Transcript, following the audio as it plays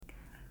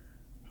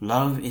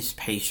Love is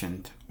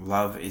patient.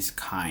 Love is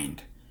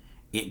kind.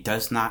 It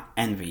does not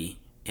envy.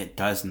 It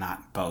does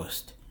not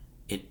boast.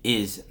 It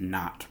is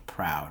not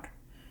proud.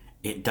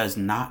 It does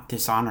not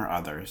dishonor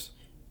others.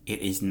 It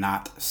is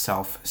not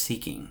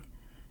self-seeking.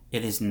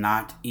 It is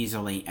not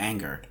easily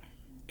angered.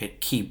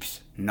 It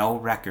keeps no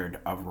record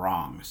of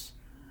wrongs.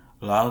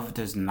 Love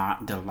does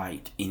not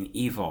delight in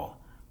evil,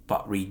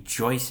 but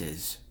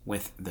rejoices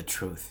with the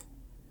truth.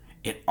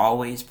 It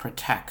always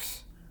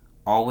protects,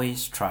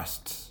 always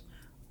trusts,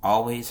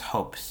 always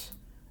hopes,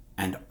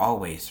 and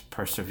always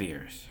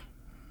perseveres.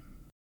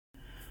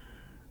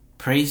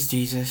 Praise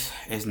Jesus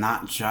is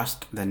not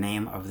just the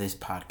name of this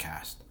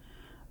podcast.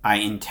 I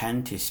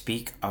intend to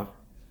speak of,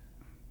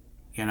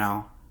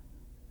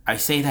 I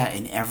say that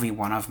in every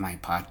one of my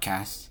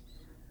podcasts,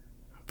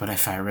 but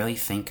if I really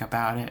think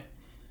about it,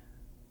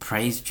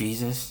 Praise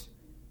Jesus,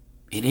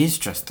 it is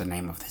just the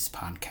name of this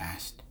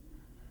podcast.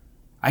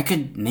 I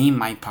could name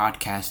my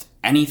podcast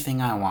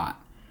anything I want.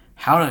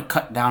 How to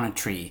cut down a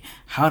tree,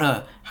 how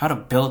to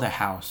build a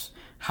house,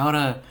 how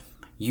to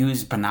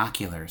use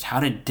binoculars, how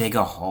to dig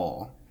a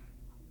hole.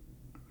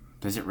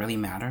 Does it really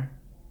matter?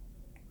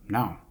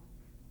 No.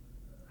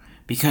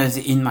 Because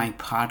in my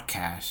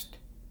podcast,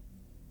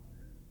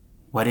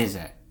 what is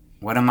it?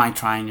 What am I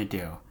trying to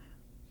do?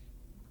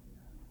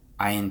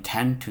 I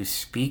intend to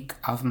speak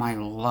of my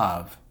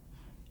love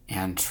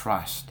and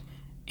trust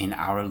in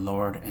our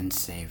Lord and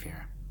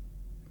Savior.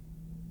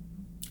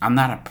 I'm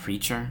not a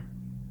preacher,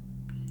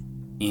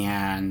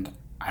 and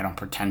I don't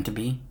pretend to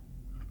be.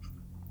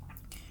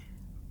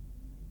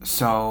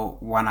 So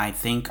when I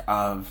think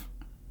of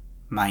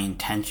my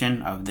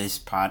intention of this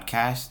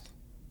podcast,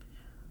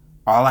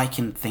 all I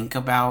can think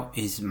about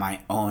is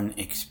my own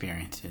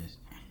experiences,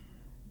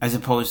 as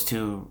opposed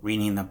to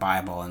reading the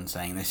Bible and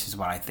saying, this is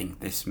what I think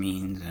this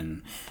means,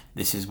 and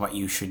this is what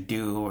you should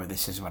do, or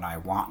this is what I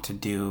want to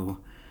do.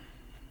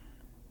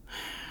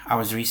 I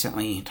was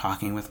recently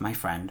talking with my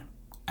friend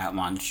at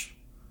lunch,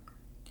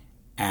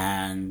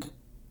 and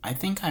I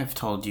think I've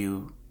told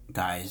you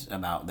guys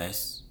about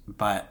this,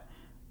 but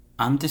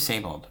I'm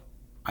disabled.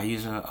 I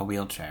use a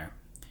wheelchair,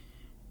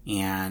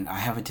 and I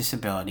have a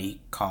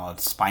disability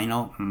called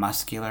spinal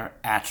muscular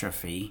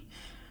atrophy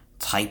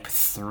type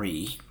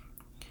 3.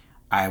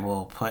 I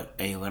will put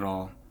a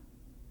little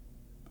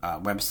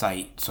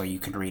website so you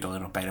can read a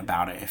little bit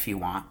about it if you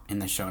want in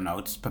the show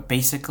notes. But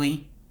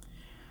basically,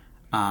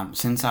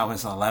 since I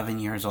was 11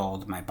 years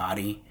old, my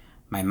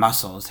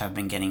muscles have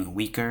been getting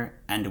weaker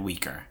and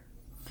weaker.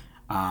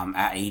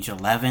 At age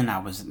 11, I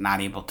was not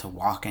able to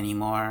walk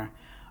anymore.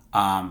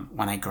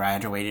 When I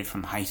graduated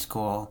from high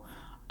school,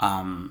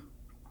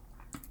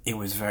 it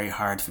was very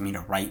hard for me to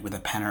write with a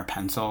pen or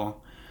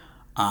pencil.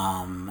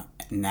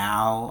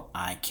 Now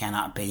I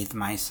cannot bathe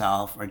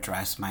myself or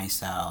dress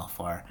myself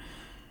or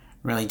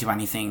really do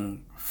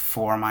anything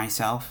for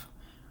myself.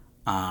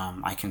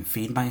 I can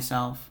feed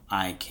myself.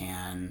 I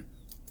can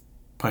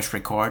push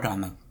record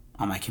on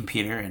my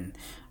computer, and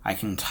I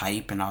can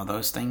type and all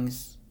those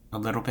things a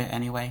little bit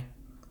anyway.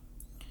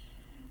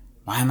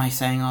 Why am I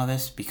saying all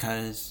this?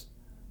 Because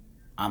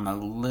I'm a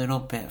little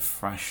bit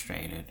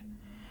frustrated,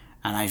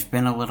 and I've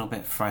been a little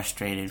bit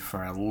frustrated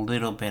for a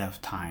little bit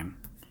of time.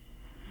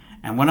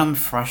 And what I'm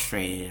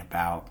frustrated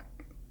about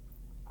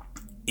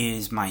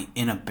is my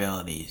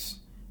inabilities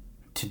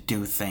to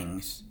do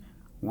things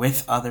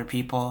with other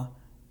people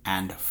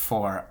and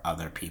for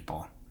other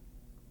people.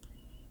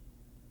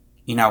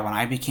 When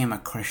I became a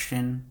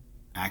Christian,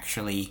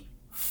 actually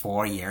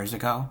 4 years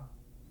ago,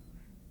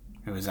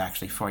 it was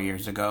actually 4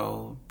 years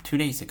ago, 2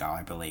 days ago,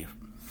 I believe.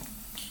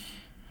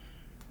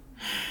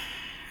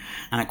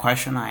 And a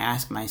question I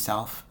ask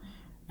myself,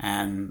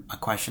 and a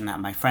question that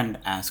my friend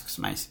asks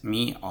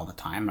me all the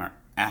time, or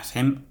asks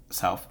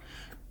himself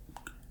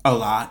a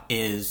lot,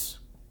 is,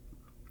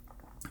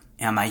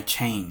 am I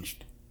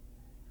changed?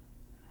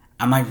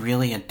 Am I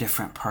really a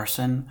different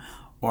person?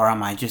 Or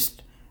am I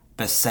just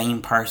the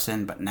same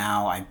person, but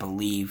now I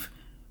believe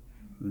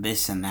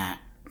this and that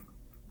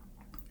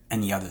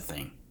and the other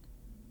thing?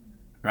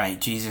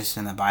 Right? Jesus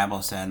in the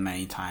Bible said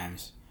many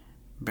times,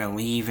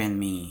 believe in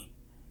me.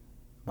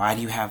 Why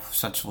do you have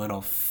such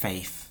little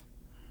faith?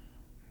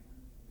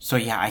 So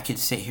yeah, I could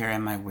sit here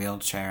in my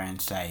wheelchair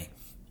and say,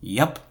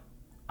 yep,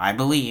 I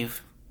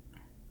believe.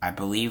 I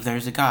believe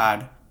there's a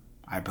God.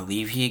 I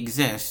believe he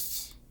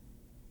exists.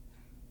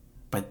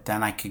 But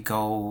then I could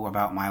go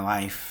about my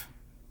life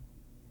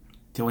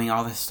doing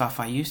all the stuff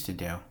I used to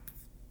do.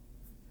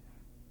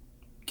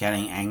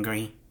 Getting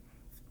angry,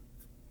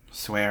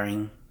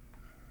 swearing,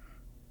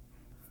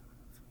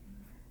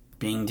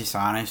 being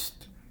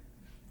dishonest,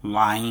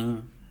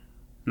 lying,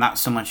 not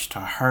so much to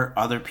hurt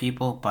other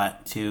people,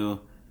 but to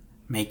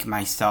make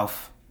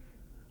myself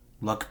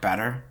look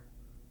better.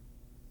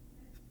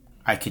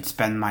 I could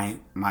spend my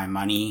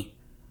money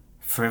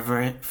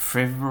frivolously.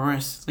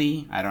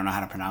 I don't know how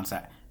to pronounce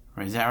that.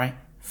 Is that right?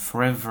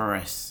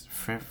 Frivolously?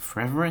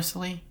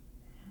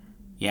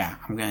 Yeah,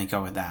 I'm going to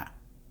go with that.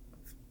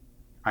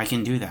 I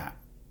can do that.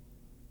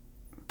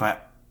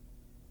 But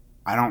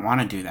I don't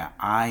want to do that.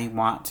 I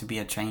want to be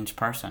a changed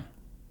person.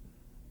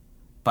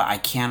 but I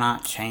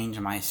cannot change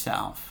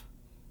myself.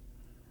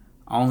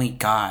 Only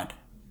God,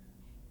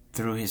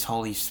 through His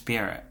Holy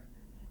Spirit,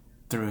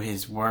 through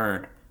His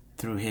Word,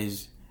 through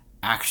His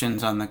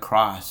actions on the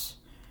cross,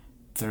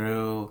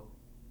 through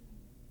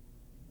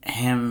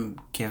Him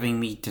giving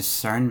me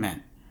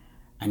discernment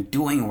and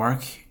doing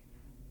work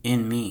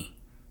in me.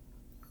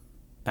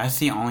 That's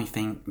the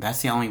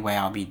only way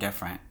I'll be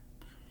different.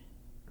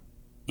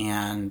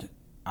 And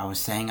I was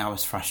saying I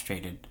was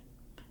frustrated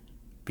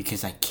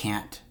because I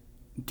can't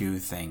do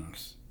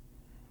things.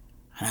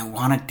 And I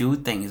want to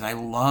do things. I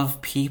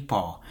love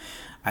people.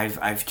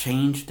 I've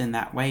changed in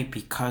that way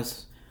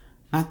because,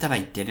 not that I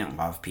didn't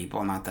love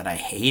people, not that I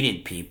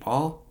hated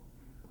people,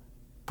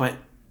 but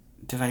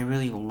did I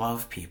really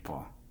love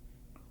people?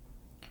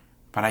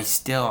 But I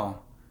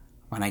still,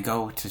 when I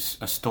go to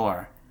a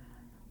store,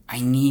 I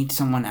need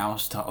someone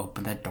else to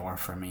open the door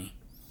for me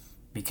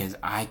because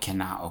I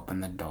cannot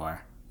open the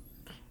door.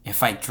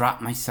 If I drop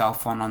my cell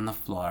phone on the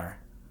floor,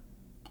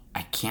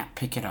 I can't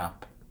pick it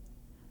up.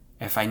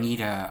 If I need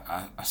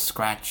a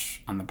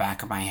scratch on the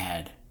back of my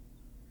head,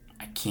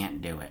 I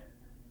can't do it.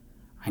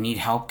 I need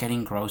help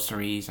getting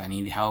groceries. I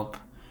need help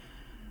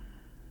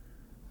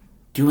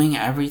doing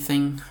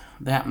everything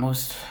that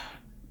most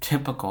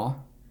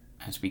typical,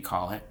 as we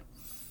call it,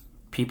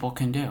 people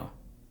can do.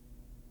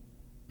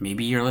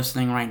 Maybe you're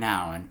listening right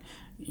now and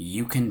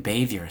you can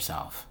bathe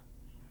yourself.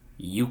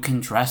 You can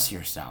dress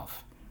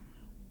yourself.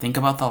 Think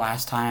about the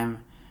last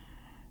time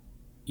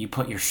you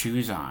put your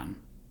shoes on.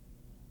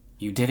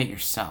 You did it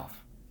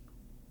yourself.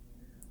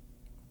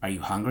 Are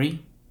you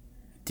hungry?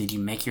 Did you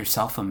make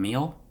yourself a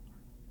meal?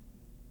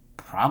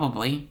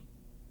 Probably.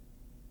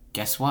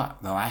 Guess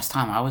what? The last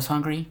time I was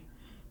hungry,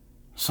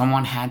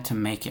 someone had to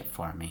make it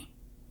for me.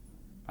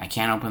 I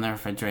can't open the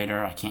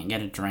refrigerator. I can't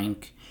get a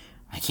drink.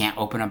 I can't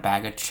open a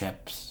bag of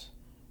chips.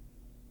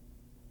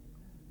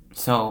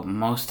 So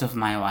most of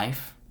my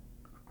life,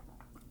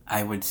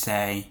 I would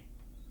say,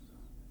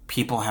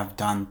 people have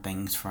done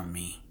things for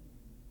me.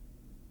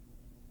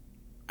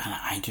 And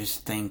I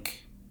just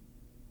think,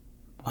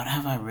 what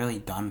have I really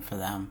done for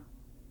them?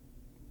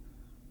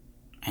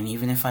 And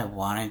even if I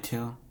wanted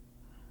to,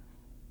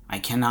 I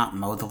cannot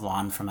mow the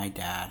lawn for my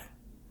dad.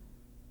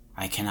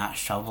 I cannot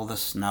shovel the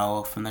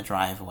snow from the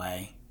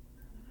driveway.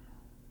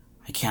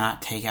 I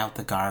cannot take out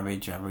the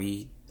garbage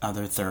every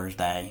other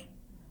Thursday.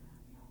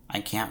 I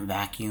can't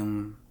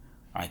vacuum,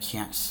 or I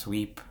can't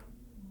sweep.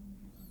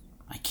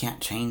 I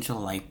can't change a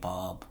light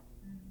bulb.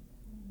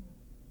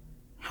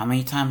 How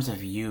many times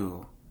have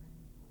you,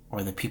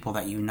 or the people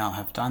that you know,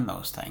 have done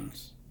those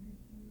things?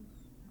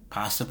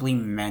 Possibly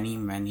many,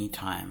 many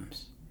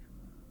times.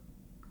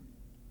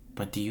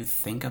 But do you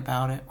think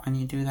about it when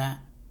you do that?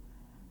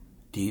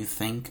 Do you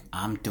think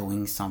I'm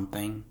doing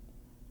something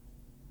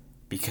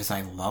because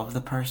I love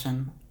the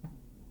person?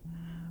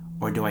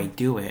 Or do I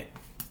do it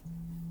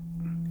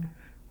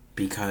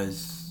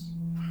because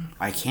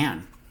I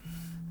can?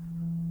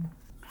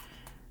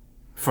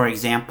 For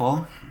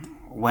example,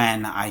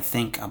 when I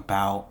think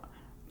about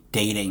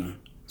dating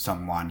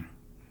someone,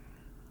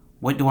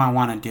 what do I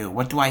want to do?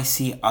 What do I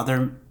see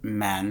other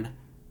men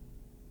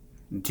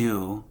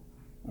do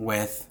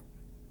with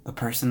the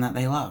person that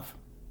they love?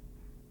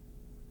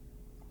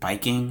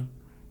 Biking,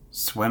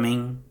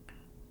 swimming,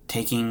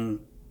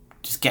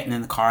 just getting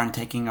in the car and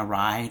taking a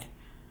ride,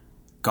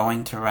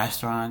 going to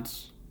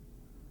restaurants,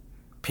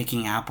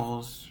 picking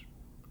apples,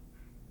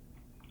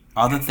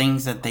 all the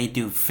things that they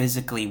do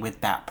physically with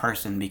that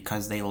person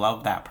because they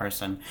love that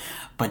person.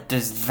 But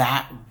does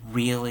that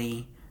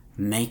really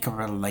make a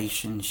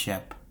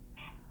relationship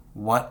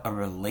what a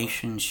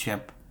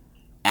relationship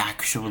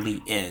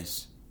actually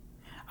is?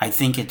 I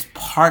think it's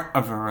part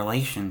of a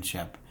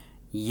relationship,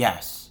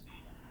 yes.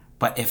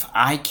 But if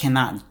I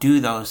cannot do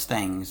those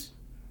things,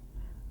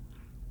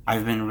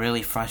 I've been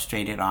really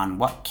frustrated on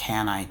what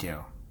can I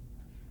do.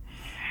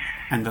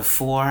 And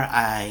before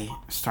I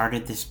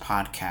started this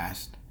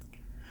podcast,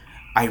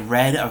 I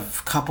read a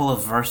couple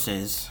of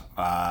verses,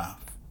 1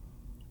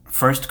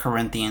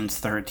 Corinthians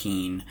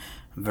 13,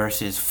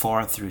 verses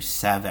 4 through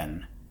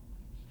 7.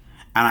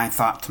 And I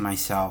thought to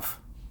myself,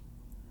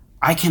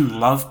 I can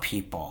love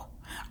people.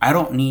 I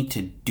don't need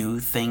to do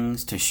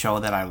things to show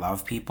that I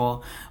love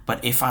people.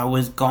 But if I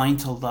was going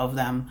to love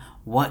them,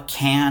 what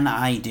can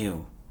I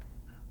do?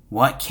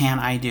 What can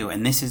I do?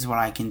 And this is what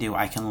I can do.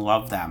 I can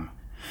love them.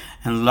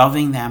 And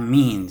loving them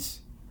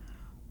means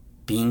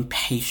being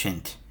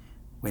patient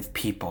with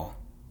people.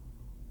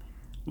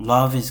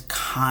 Love is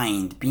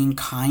kind. Being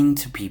kind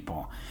to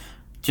people.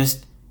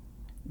 Just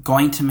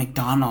going to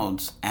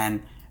McDonald's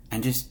and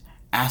just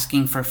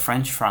asking for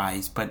French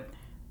fries, but,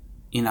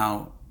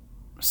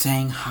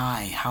 saying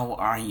hi, how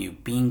are you?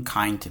 Being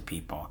kind to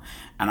people.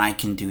 And I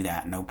can do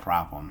that, no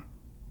problem.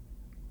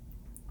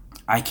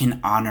 I can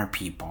honor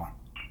people.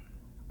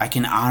 I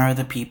can honor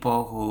the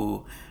people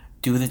who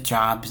do the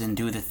jobs and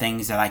do the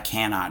things that I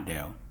cannot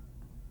do.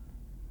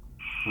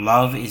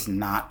 Love is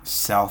not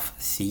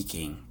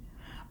self-seeking.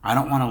 I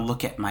don't want to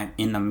look at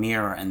in the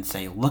mirror and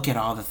say, look at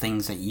all the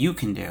things that you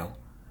can do,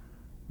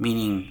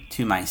 meaning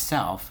to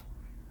myself.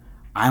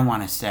 I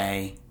want to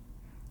say,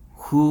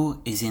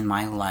 who is in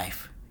my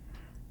life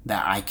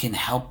that I can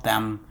help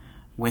them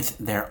with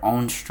their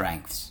own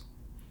strengths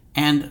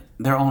and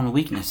their own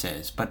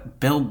weaknesses, but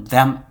build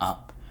them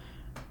up.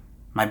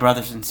 My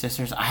brothers and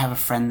sisters, I have a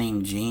friend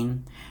named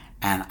Gene,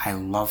 and I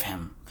love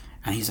him.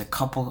 And he's a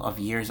couple of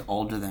years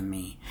older than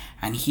me,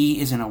 and he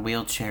is in a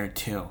wheelchair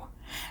too.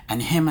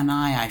 And him and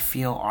I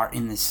feel, are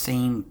in the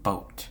same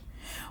boat,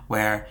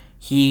 where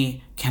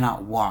he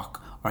cannot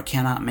walk or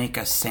cannot make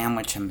a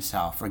sandwich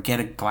himself or get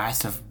a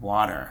glass of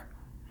water.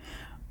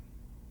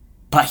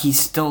 But he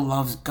still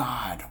loves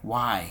God.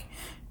 Why?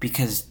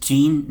 Because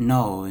Gene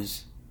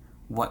knows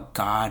what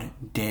God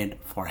did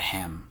for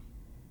him.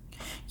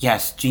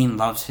 Yes, Gene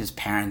loves his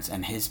parents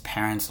and his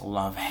parents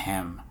love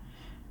him.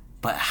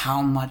 But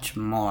how much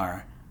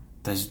more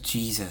does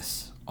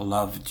Jesus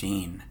love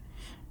Gene?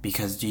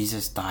 Because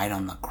Jesus died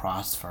on the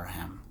cross for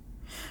him.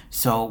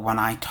 So when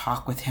I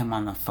talk with him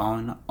on the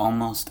phone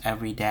almost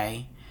every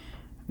day,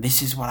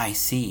 this is what I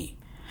see.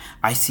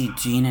 I see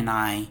Gene and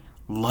I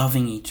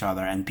loving each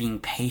other and being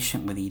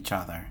patient with each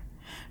other,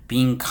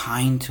 being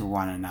kind to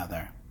one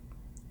another.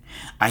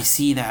 I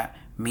see that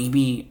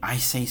maybe I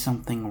say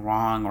something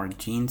wrong or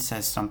Gene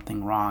says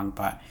something wrong,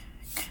 but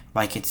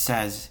like it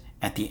says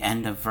at the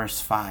end of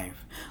verse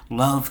 5,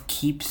 love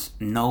keeps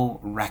no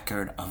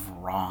record of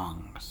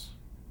wrongs.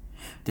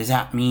 Does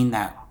that mean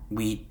that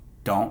we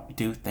don't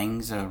do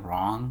things that are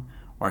wrong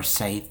or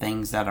say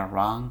things that are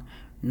wrong?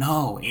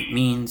 No, it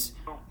means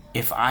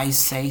if I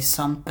say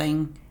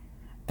something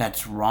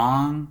that's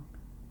wrong,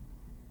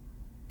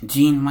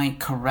 Gene might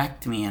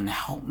correct me and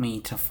help me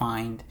to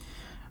find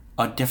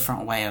a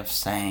different way of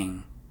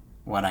saying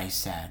what I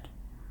said.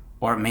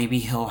 Or maybe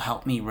he'll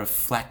help me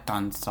reflect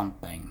on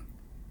something.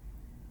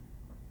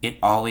 It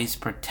always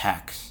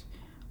protects.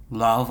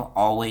 Love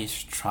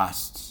always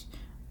trusts,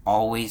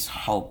 always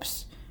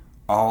hopes,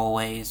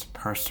 always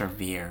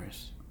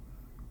perseveres.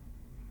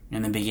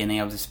 In the beginning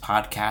of this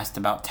podcast,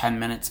 about 10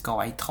 minutes ago,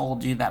 I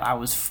told you that I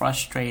was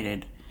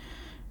frustrated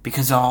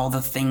because of all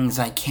the things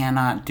I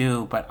cannot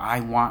do, but I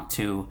want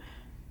to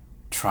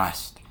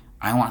trust.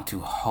 I want to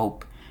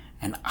hope.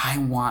 And I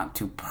want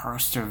to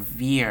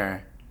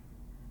persevere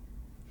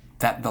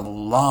that the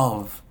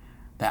love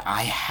that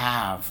I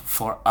have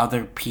for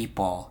other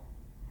people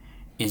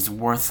is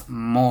worth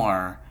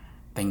more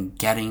than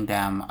getting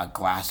them a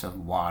glass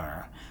of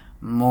water,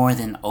 more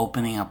than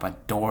opening up a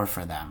door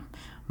for them,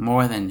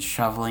 more than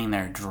shoveling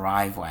their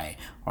driveway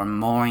or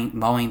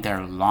mowing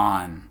their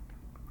lawn.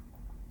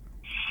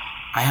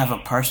 I have a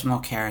personal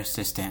care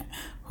assistant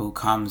who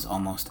comes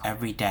almost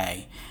every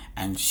day,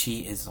 and she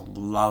is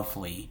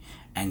lovely,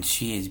 and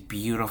she is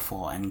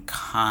beautiful and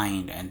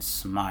kind and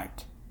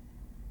smart.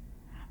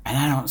 And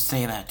I don't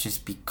say that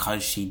just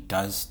because she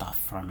does stuff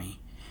for me.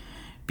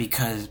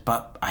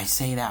 But I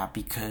say that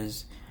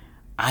because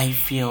I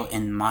feel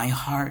in my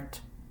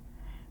heart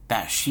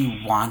that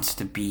she wants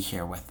to be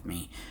here with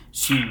me.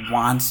 She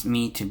wants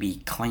me to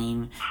be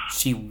clean.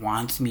 She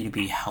wants me to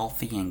be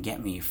healthy and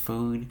get me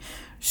food.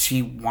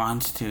 She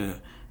wants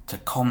to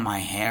comb my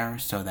hair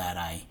so that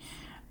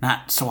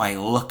not so I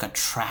look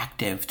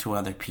attractive to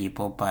other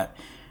people, but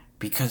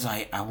because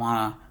I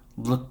want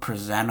to look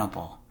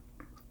presentable.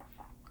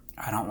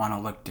 I don't want to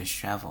look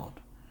disheveled.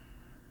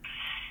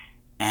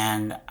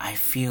 And I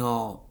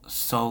feel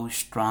so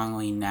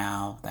strongly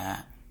now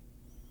that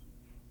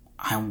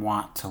I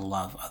want to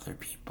love other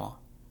people.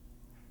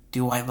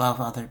 Do I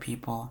love other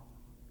people?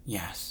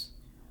 Yes.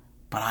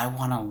 But I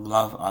want to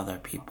love other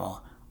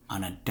people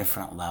on a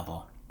different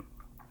level.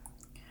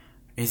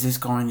 Is this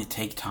going to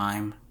take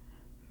time?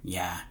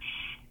 Yeah.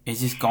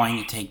 Is this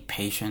going to take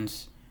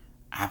patience?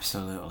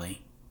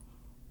 Absolutely.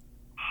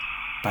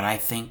 But I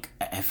think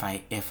if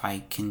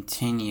I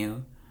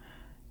continue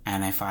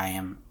and if I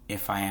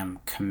am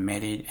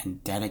committed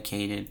and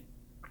dedicated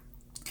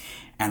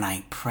and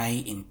I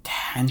pray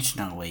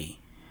intentionally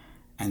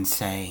and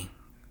say,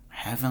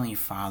 Heavenly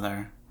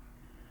Father,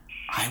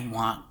 I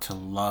want to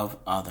love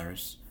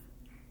others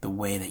the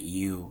way that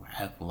you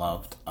have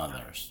loved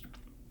others.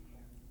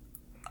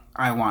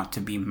 I want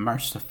to be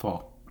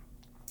merciful.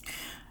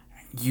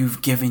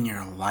 You've given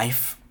your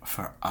life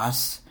for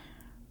us,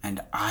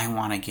 and I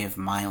want to give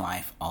my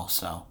life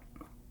also.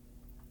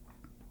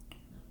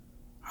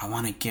 I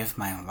want to give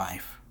my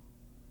life.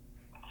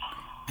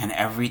 And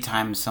every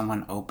time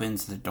someone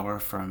opens the door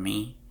for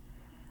me,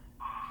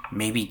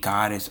 maybe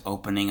God is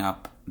opening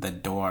up the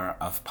door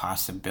of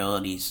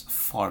possibilities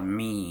for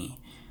me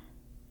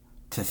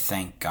to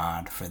thank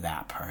God for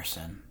that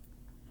person.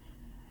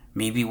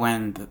 Maybe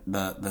when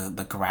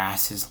the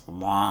grass is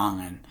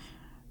long and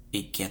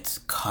it gets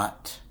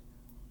cut,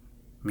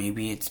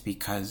 maybe it's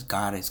because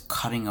God is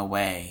cutting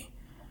away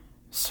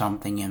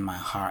something in my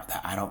heart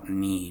that I don't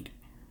need.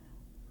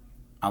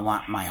 I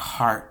want my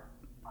heart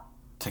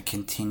to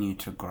continue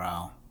to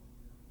grow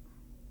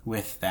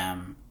with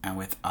them and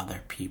with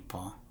other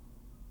people.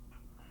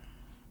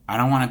 I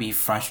don't want to be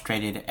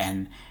frustrated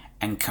and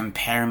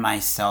compare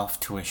myself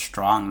to a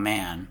strong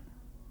man,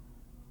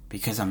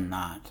 because I'm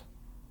not.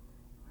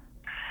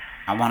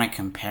 I want to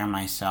compare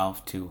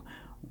myself to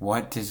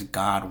what does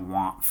God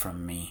want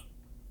from me?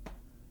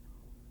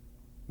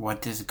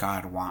 What does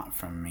God want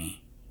from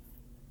me?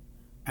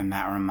 And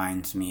that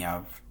reminds me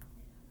of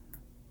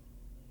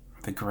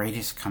the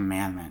greatest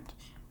commandment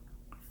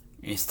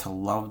is to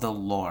love the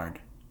Lord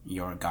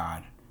your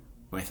God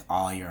with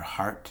all your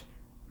heart,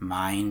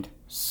 mind,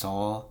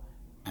 soul,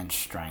 and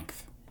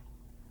strength.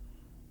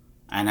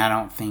 And I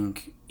don't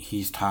think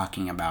he's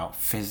talking about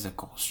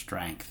physical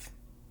strength.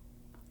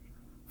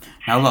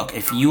 Now look,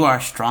 if you are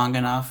strong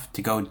enough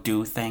to go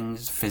do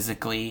things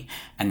physically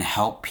and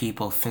help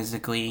people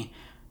physically,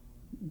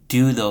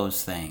 do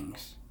those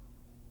things.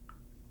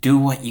 Do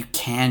what you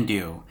can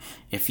do.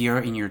 If you're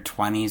in your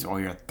 20s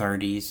or your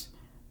 30s,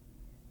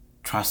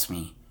 trust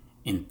me,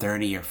 in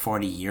 30 or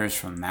 40 years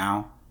from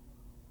now,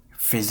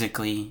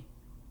 physically,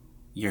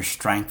 your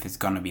strength is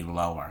going to be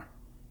lower.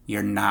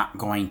 You're not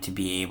going to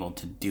be able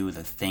to do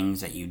the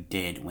things that you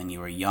did when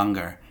you were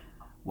younger,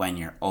 when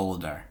you're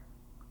older.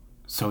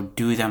 So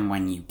do them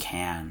when you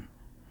can,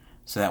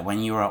 so that when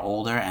you are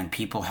older and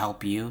people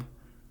help you,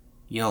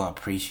 you'll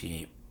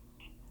appreciate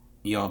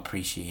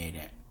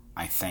it,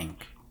 I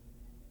think.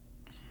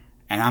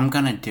 And I'm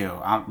gonna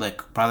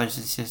look, brothers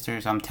and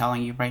sisters, I'm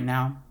telling you right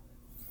now,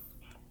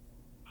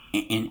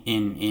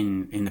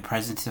 in the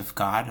presence of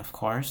God, of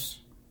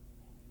course,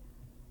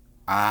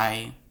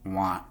 I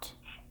want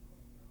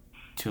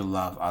to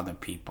love other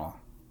people.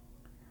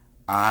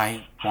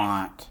 I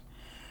want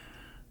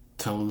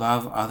to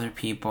love other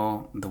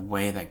people the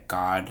way that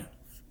God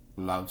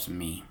loves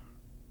me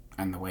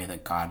and the way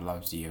that God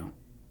loves you.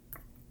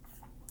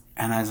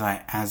 And as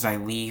I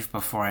leave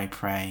before I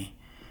pray,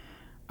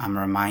 I'm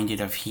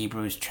reminded of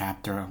Hebrews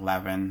chapter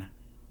 11,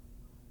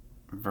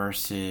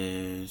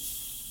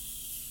 verses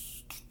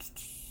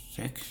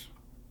 6.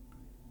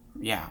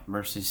 Yeah,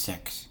 verses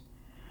 6.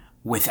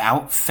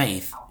 Without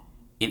faith,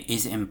 it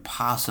is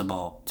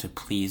impossible to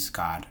please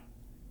God,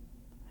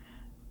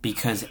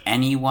 because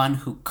anyone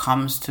who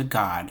comes to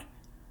God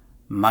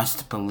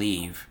must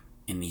believe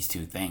in these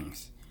two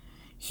things.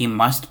 He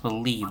must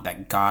believe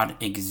that God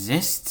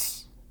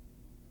exists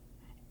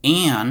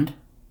and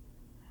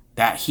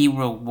that he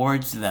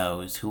rewards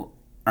those who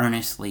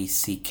earnestly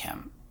seek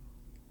him.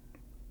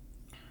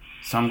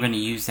 So I'm going to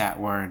use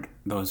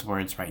those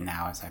words right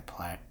now as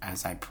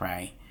I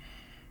pray.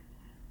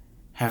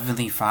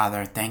 Heavenly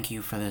Father, thank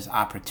you for this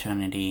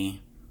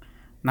opportunity,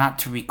 not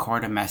to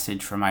record a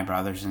message for my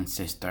brothers and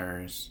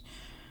sisters,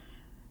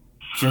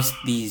 just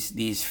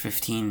these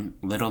 15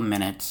 little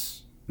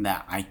minutes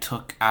that I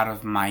took out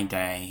of my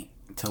day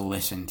to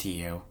listen to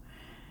you.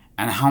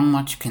 And how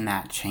much can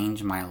that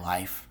change my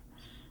life?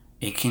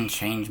 It can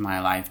change my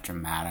life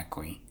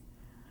dramatically.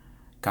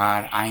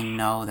 God, I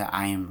know that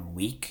I am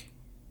weak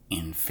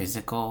in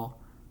physical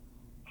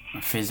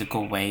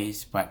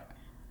ways, but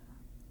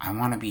I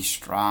want to be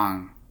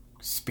strong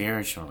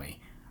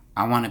spiritually.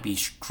 I want to be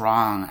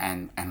strong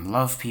and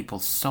love people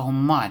so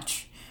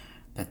much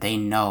that they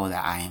know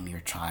that I am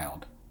your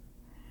child.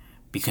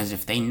 Because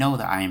if they know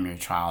that I am your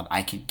child,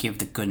 I could give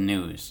the good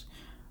news.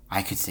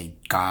 I could say,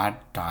 God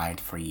died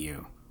for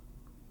you.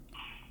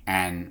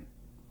 And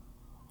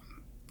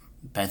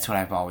that's what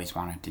I've always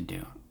wanted to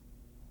do,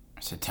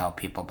 is to tell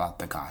people about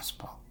the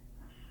gospel.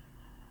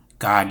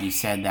 God, you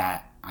said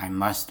that I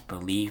must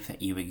believe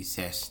that you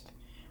exist.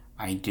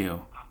 I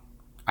do.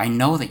 I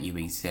know that you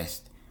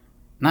exist.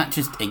 Not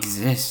just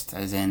exist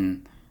as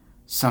in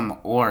some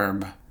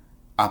orb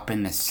up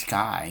in the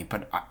sky,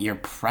 but you're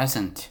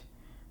present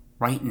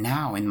right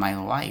now in my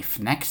life,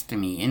 next to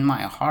me, in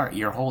my heart.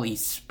 Your Holy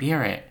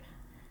Spirit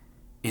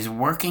is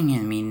working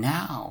in me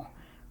now.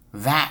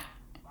 That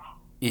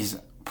is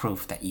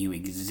proof that you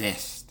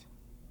exist.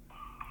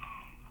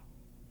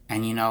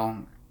 And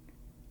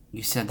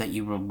you said that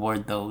you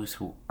reward those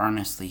who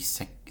earnestly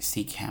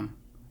seek him.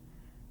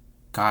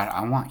 God,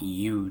 I want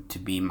you to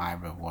be my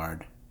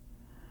reward.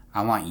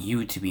 I want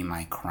you to be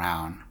my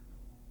crown.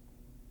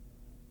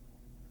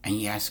 And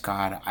yes,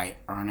 God, I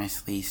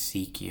earnestly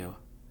seek you.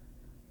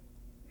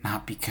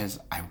 Not because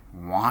I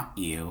want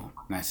you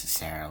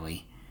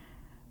necessarily,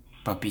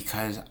 but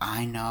because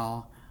I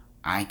know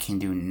I can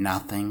do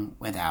nothing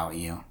without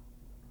you.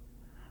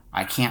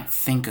 I can't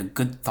think a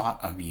good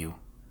thought of you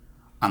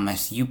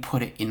unless you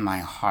put it in my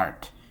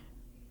heart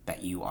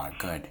that you are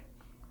good.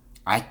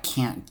 I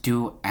can't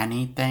do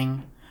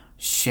anything,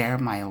 share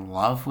my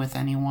love with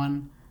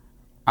anyone,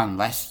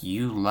 unless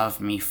you love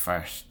me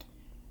first.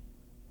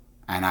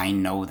 And I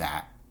know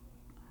that.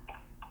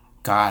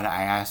 God,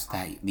 I ask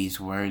that these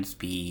words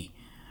be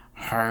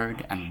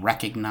heard and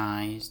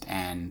recognized,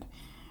 and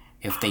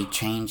if they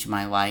change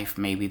my life,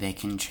 maybe they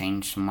can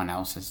change someone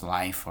else's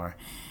life, or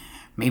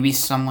maybe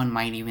someone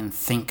might even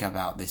think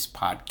about this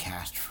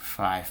podcast for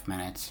 5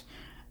 minutes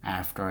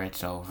after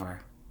it's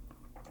over.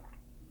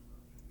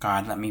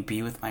 God, let me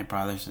be with my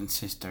brothers and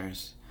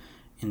sisters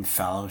in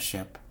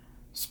fellowship,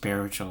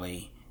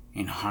 spiritually,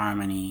 in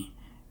harmony,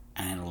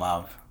 and in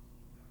love.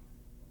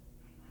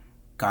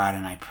 God,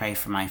 and I pray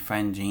for my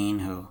friend Jean,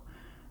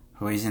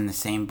 who is in the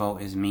same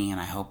boat as me, and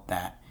I hope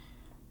that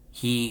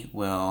he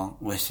will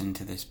listen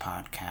to this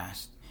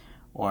podcast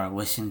or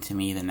listen to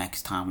me the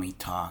next time we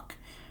talk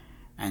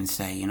and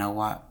say, you know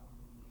what?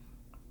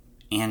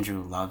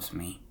 Andrew loves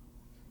me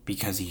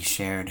because he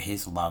shared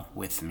his love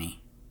with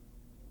me.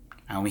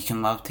 And we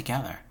can love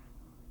together.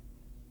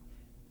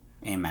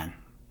 Amen.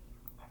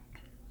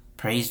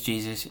 Praise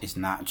Jesus is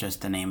not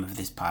just the name of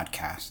this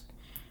podcast.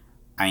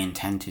 I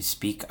intend to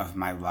speak of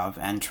my love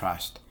and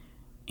trust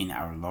in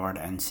our Lord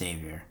and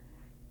Savior,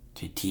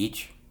 to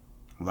teach,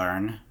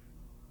 learn,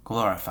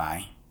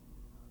 glorify,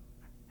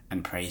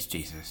 and praise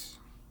Jesus.